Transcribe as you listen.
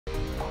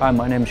Hi,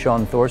 my name is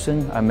Sean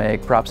Thorson. I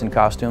make props and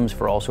costumes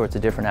for all sorts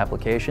of different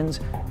applications.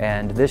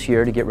 And this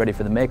year, to get ready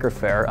for the Maker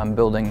Faire, I'm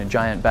building a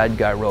giant bad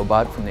guy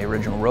robot from the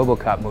original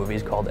RoboCop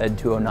movies called Ed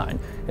 209.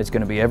 It's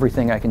going to be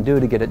everything I can do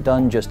to get it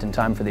done just in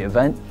time for the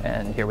event,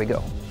 and here we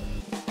go.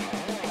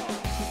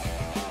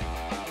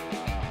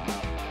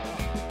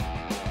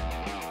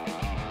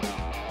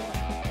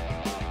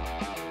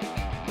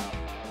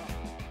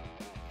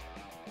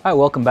 Hi,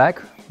 welcome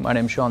back. My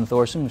name's Sean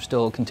Thorson. We're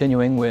still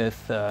continuing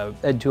with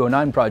Ed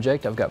 209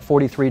 project. I've got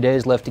 43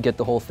 days left to get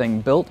the whole thing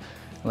built.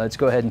 Let's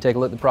go ahead and take a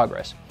look at the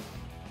progress.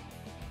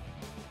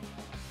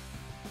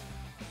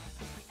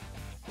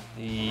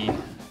 The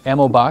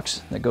ammo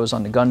box that goes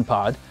on the gun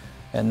pod,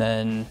 and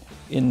then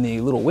in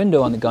the little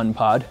window on the gun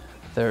pod,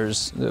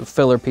 there's the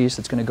filler piece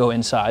that's going to go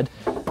inside.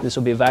 This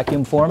will be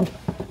vacuum formed,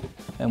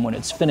 and when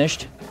it's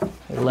finished,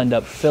 it'll end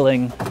up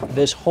filling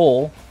this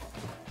hole,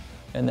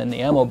 and then the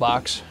ammo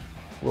box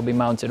will be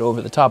mounted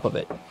over the top of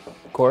it.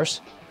 Of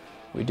course,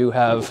 we do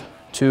have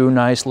two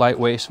nice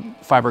lightweight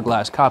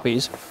fiberglass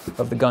copies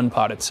of the gun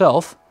pod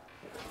itself,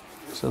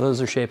 so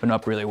those are shaping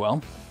up really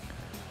well.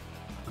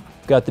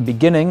 Got the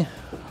beginning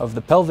of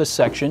the pelvis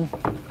section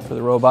for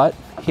the robot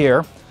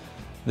here.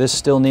 This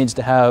still needs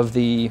to have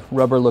the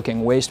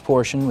rubber-looking waist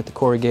portion with the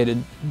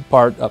corrugated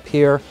part up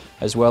here,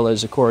 as well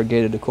as a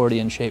corrugated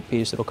accordion-shaped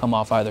piece that'll come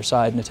off either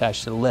side and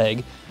attach to the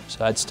leg. So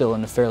that's still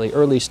in the fairly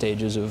early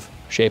stages of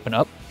shaping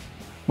up.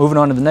 Moving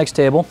on to the next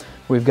table,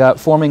 we've got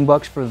forming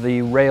bucks for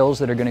the rails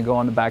that are going to go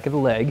on the back of the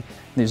leg.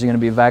 These are going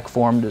to be vac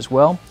formed as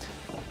well.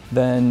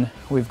 Then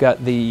we've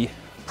got the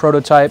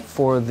prototype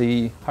for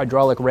the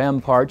hydraulic ram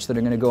parts that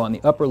are going to go on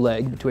the upper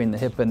leg between the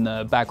hip and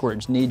the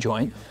backwards knee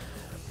joint.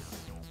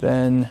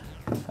 Then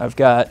I've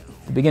got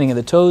the beginning of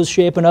the toes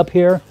shaping up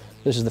here.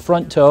 This is the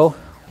front toe,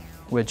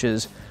 which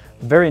is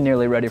very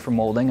nearly ready for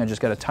molding. I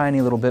just got a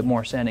tiny little bit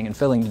more sanding and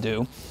filling to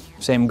do.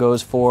 Same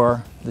goes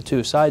for the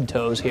two side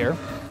toes here.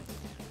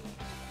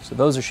 So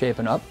those are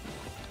shaping up.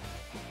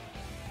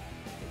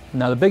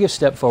 Now the biggest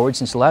step forward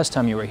since the last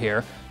time you were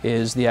here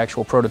is the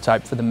actual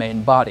prototype for the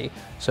main body.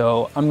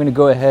 So I'm going to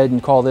go ahead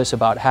and call this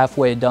about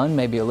halfway done,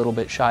 maybe a little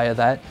bit shy of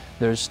that.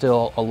 There's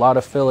still a lot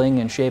of filling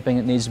and shaping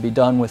that needs to be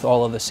done with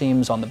all of the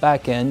seams on the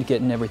back end,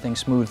 getting everything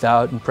smoothed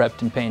out and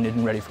prepped and painted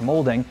and ready for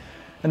molding.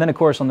 And then of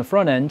course on the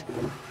front end,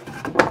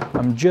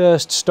 I'm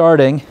just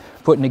starting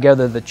putting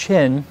together the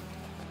chin.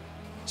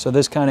 So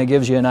this kind of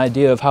gives you an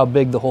idea of how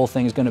big the whole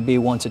thing is going to be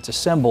once it's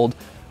assembled.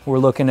 We're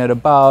looking at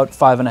about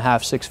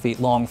 5.5, 6 feet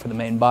long for the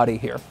main body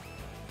here.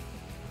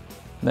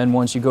 Then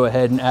once you go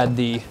ahead and add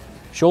the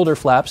shoulder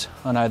flaps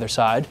on either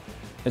side,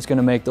 it's going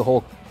to make the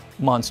whole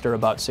monster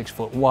about 6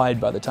 foot wide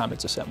by the time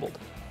it's assembled.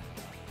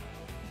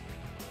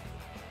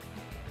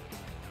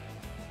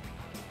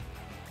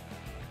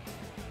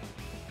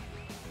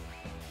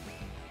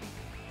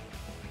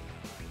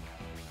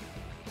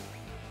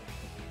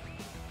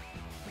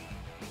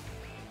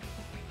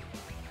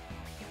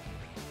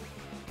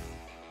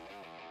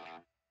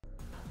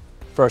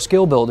 For our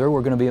skill builder,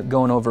 we're going to be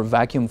going over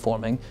vacuum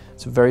forming.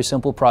 It's a very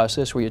simple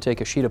process where you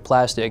take a sheet of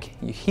plastic,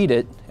 you heat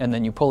it, and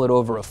then you pull it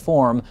over a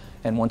form,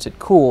 and once it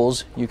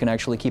cools, you can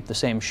actually keep the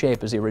same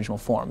shape as the original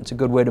form. It's a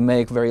good way to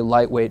make very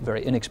lightweight,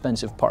 very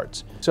inexpensive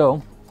parts.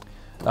 So,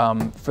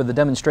 for the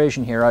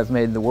demonstration here, I've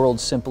made the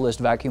world's simplest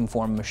vacuum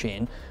form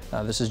machine.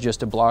 This is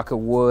just a block of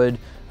wood.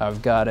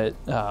 I've got it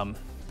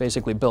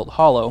basically built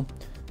hollow,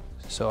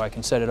 so I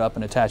can set it up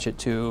and attach it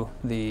to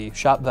the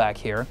shop vac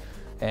here.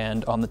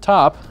 And on the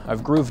top,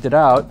 I've grooved it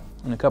out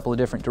in a couple of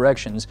different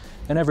directions,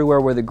 and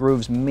everywhere where the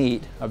grooves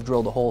meet, I've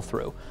drilled a hole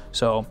through.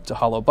 So it's a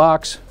hollow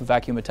box,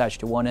 vacuum attached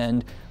to one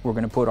end. We're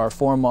going to put our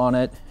form on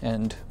it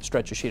and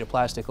stretch a sheet of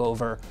plastic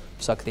over,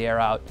 suck the air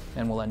out,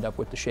 and we'll end up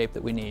with the shape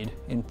that we need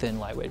in thin,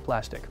 lightweight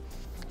plastic.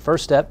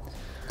 First step,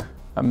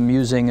 I'm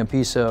using a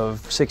piece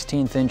of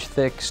 1/16 inch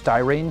thick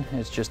styrene.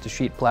 It's just a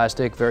sheet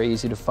plastic, very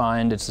easy to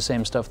find. It's the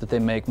same stuff that they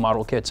make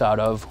model kits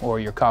out of, or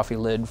your coffee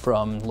lid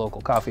from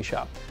local coffee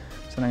shop.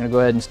 So I'm going to go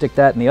ahead and stick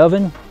that in the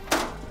oven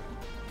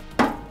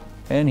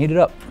and heat it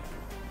up.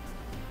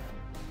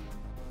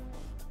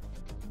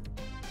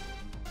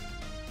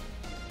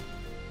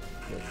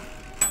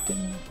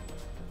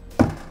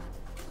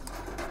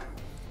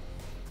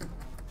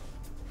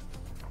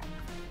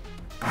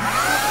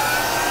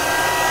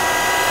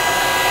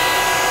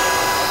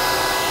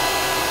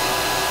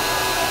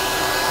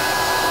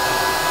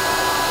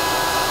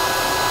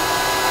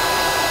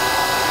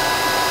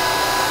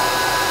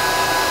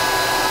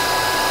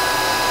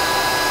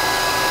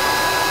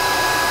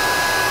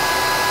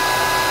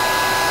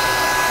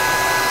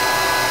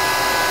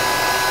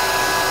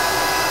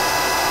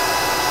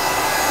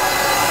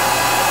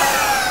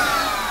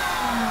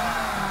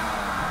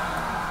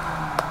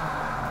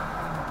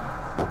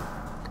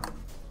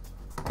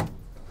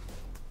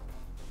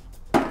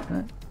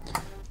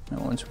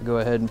 Now once we go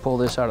ahead and pull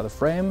this out of the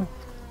frame,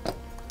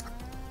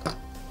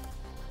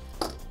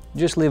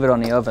 just leave it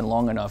on the oven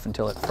long enough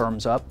until it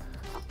firms up.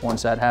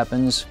 Once that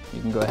happens,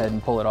 you can go ahead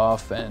and pull it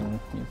off and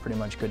you're pretty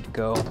much good to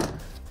go.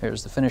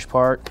 Here's the finished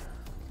part.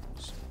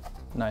 It's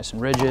nice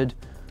and rigid.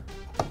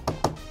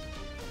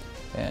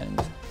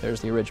 and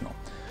there's the original.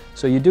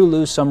 So you do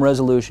lose some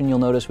resolution. You'll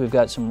notice we've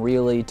got some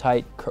really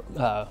tight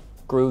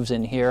grooves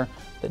in here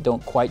that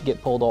don't quite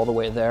get pulled all the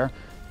way there.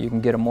 You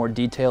can get a more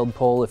detailed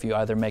pull if you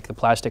either make the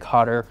plastic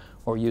hotter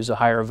or use a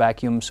higher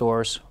vacuum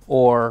source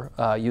or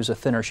use a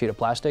thinner sheet of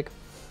plastic.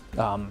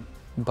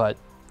 But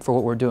for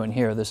what we're doing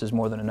here, this is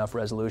more than enough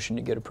resolution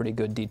to get a pretty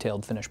good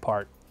detailed finished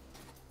part.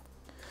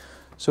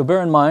 So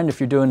bear in mind, if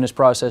you're doing this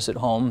process at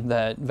home,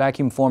 that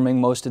vacuum forming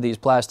most of these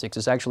plastics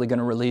is actually going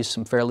to release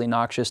some fairly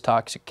noxious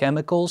toxic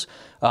chemicals.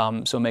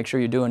 So make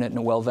sure you're doing it in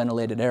a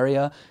well-ventilated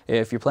area.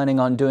 If you're planning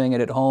on doing it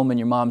at home in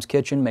your mom's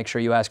kitchen, make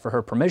sure you ask for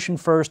her permission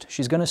first.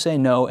 She's going to say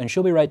no, and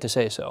she'll be right to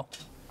say so.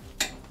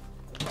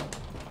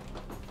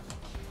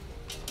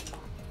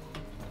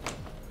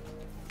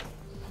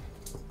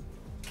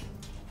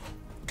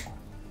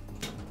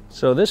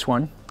 So this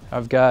one,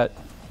 I've got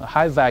a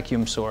high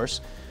vacuum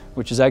source,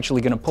 which is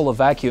actually going to pull a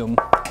vacuum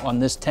on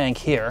this tank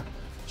here.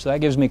 So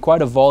that gives me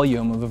quite a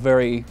volume of a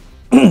very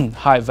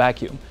high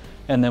vacuum.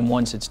 And then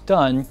once it's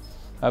done,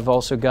 I've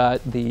also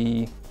got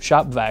the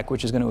shop vac,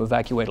 which is going to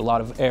evacuate a lot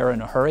of air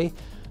in a hurry.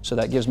 So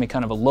that gives me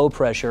kind of a low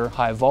pressure,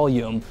 high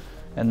volume.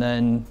 And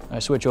then I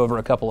switch over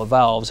a couple of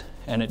valves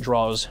and it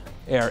draws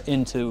air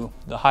into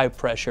the high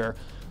pressure,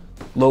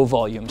 low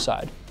volume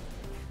side,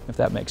 if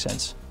that makes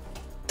sense.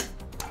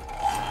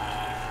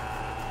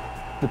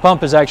 The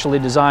pump is actually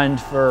designed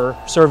for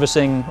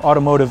servicing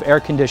automotive air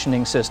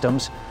conditioning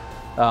systems.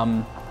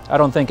 I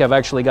don't think I've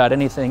actually got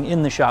anything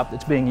in the shop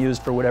that's being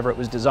used for whatever it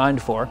was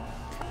designed for.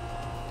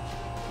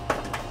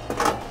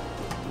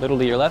 Little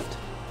to your left.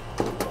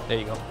 There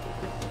you go.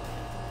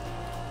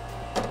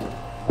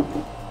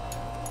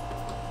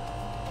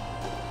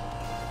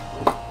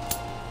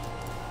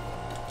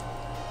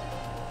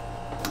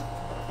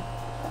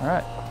 All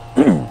right,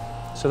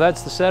 so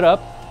that's the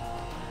setup.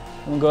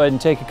 I'm gonna go ahead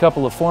and take a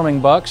couple of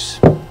forming bucks.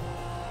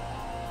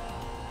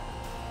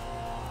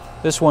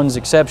 This one's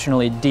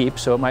exceptionally deep,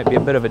 so it might be a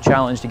bit of a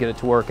challenge to get it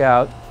to work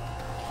out.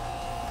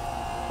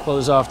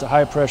 Close off the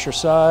high pressure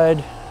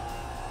side.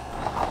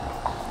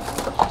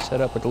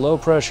 Set up with the low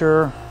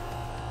pressure.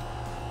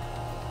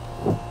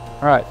 All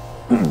right.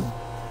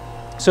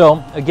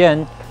 So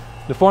again,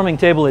 the forming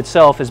table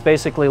itself is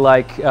basically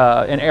like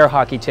an air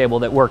hockey table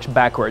that works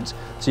backwards.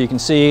 So you can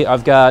see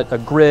I've got a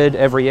grid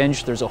every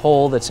inch. There's a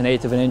hole that's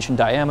 1/8 of an inch in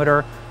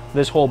diameter.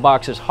 This whole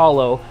box is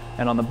hollow,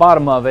 and on the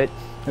bottom of it,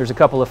 there's a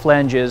couple of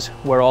flanges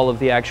where all of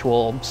the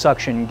actual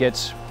suction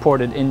gets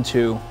ported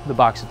into the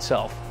box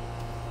itself.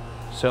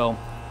 So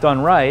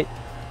done right,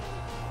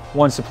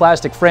 once the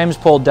plastic frame's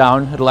pulled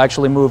down, it'll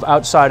actually move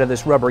outside of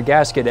this rubber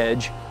gasket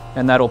edge,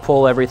 and that'll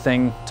pull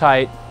everything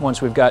tight.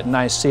 Once we've got a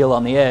nice seal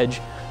on the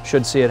edge,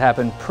 should see it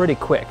happen pretty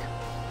quick.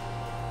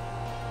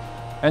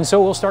 And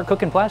so we'll start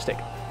cooking plastic.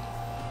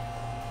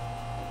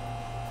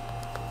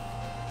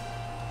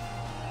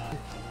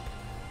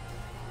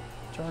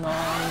 Turn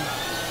on.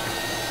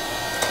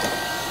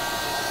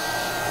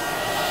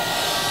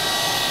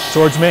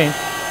 Towards me.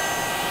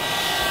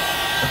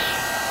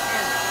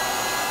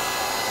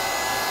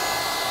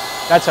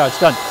 That's how it's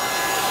done.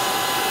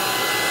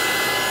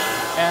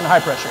 And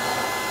high pressure.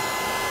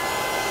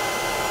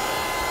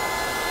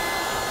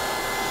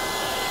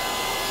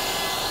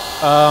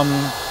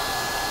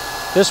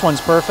 This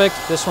one's perfect.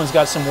 This one's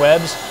got some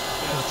webs.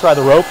 Let's try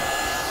the rope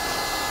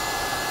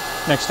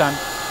next time.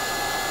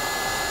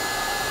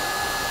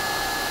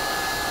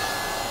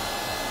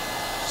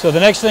 So the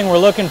next thing we're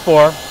looking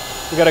for,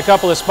 we got a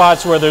couple of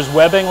spots where there's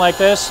webbing like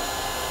this,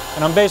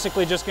 and I'm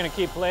basically just going to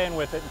keep playing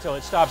with it until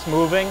it stops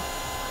moving,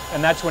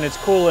 and that's when it's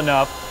cool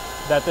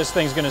enough that this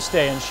thing's going to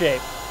stay in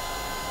shape.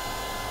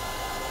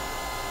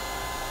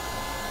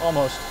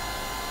 Almost.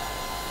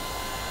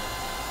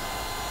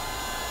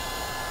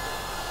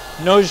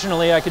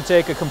 Notionally, I could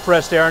take a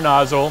compressed air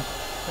nozzle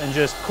and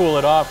just cool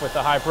it off with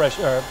the high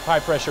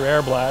pressure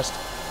air blast.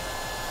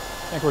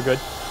 I think we're good.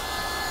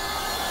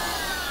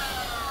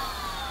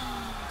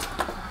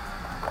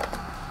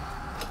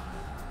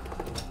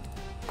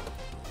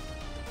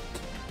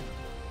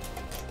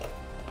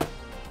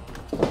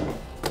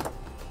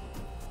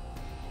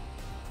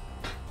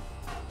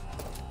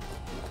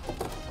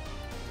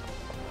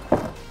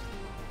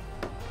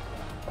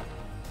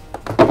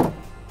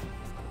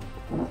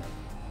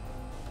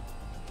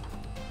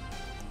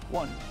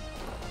 One.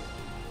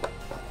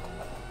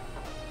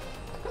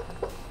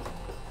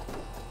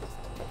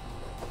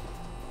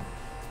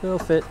 It'll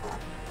fit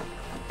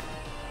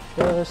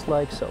just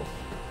like so.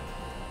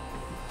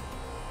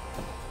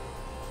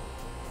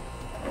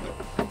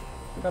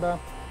 Ta-da.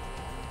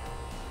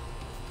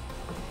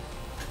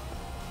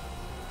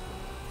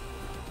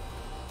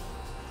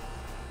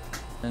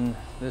 And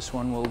this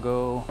one will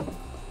go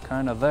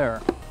kind of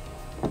there.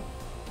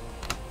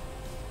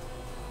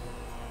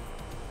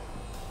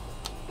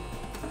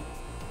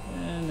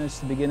 And it's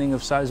the beginning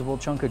of a sizable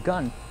chunk of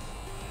gun.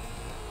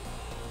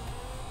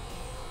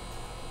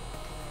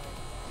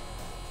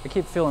 I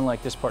keep feeling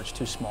like this part's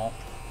too small.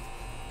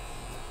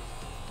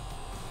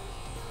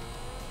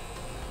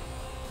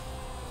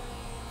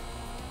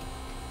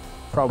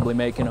 Probably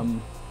making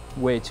them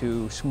way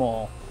too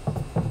small.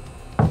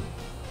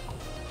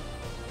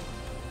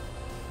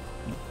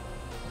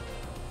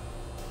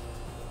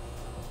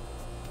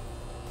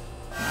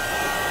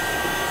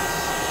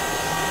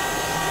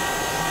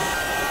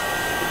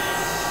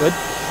 Good.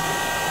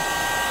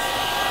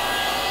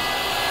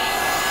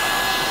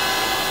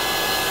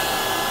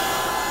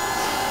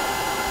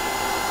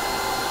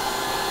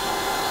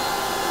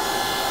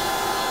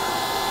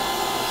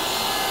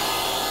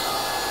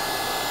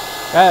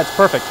 That's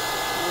perfect.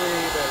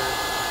 Way better.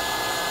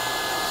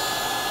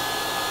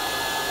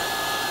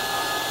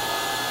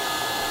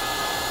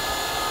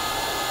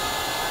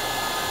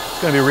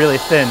 It's going to be really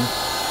thin.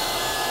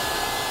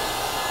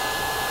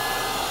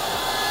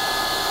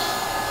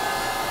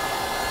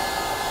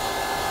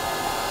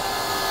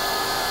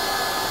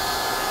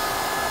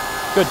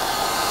 Good.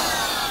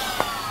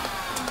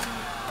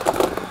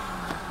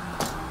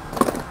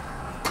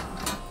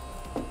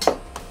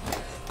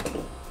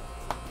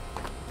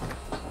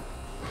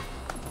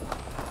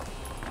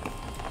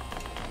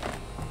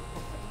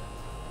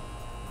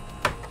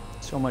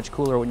 So much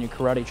cooler when you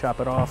karate chop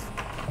it off.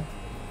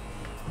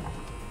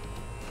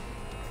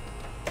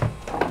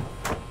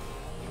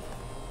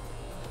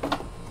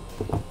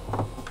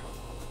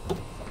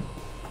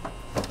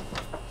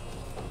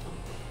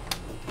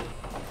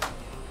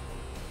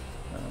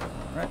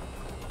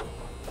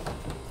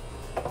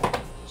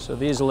 So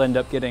these will end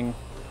up getting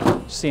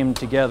seamed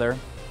together,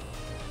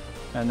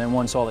 and then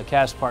once all the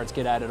cast parts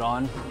get added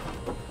on,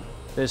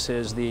 this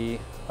is the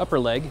upper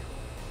leg.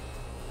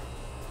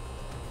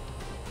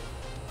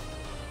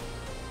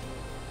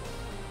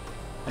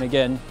 And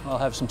again, I'll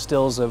have some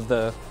stills of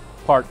the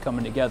part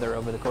coming together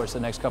over the course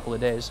of the next couple of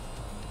days.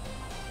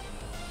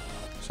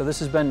 So this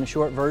has been a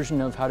short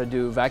version of how to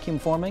do vacuum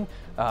forming.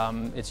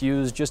 It's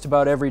used just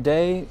about every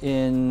day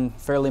in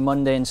fairly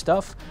mundane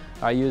stuff.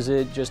 I use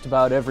it just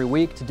about every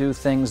week to do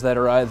things that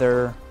are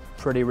either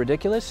pretty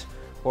ridiculous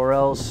or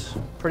else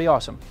pretty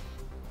awesome.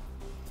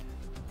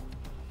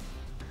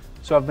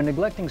 So I've been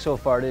neglecting so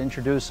far to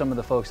introduce some of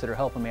the folks that are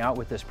helping me out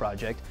with this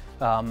project.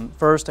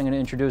 First, I'm going to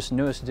introduce the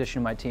newest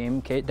addition to my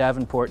team, Kate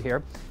Davenport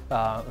here,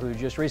 who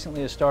just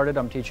recently has started.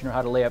 I'm teaching her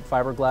how to lay up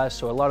fiberglass,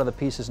 so a lot of the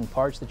pieces and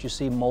parts that you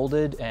see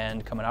molded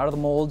and coming out of the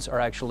molds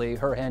are actually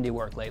her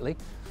handiwork lately.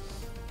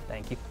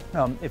 Thank you.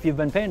 If you've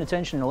been paying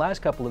attention in the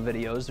last couple of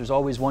videos, there's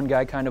always one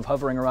guy kind of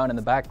hovering around in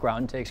the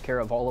background, takes care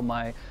of all of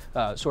my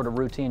sort of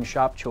routine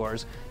shop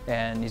chores,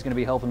 and he's going to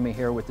be helping me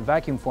here with the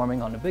vacuum forming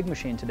on the big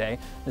machine today.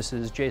 This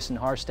is Jason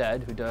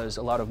Harstad, who does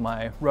a lot of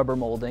my rubber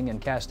molding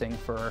and casting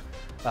for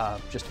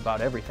just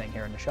about everything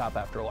here in the shop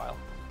after a while.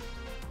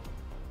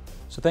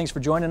 So thanks for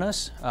joining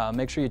us.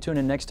 Make sure you tune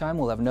in next time.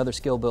 We'll have another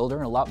skill builder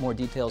and a lot more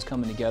details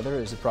coming together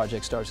as the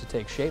project starts to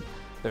take shape.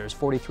 There's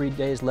 43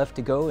 days left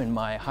to go in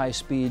my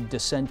high-speed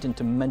descent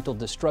into mental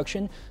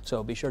destruction,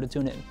 so be sure to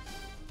tune in.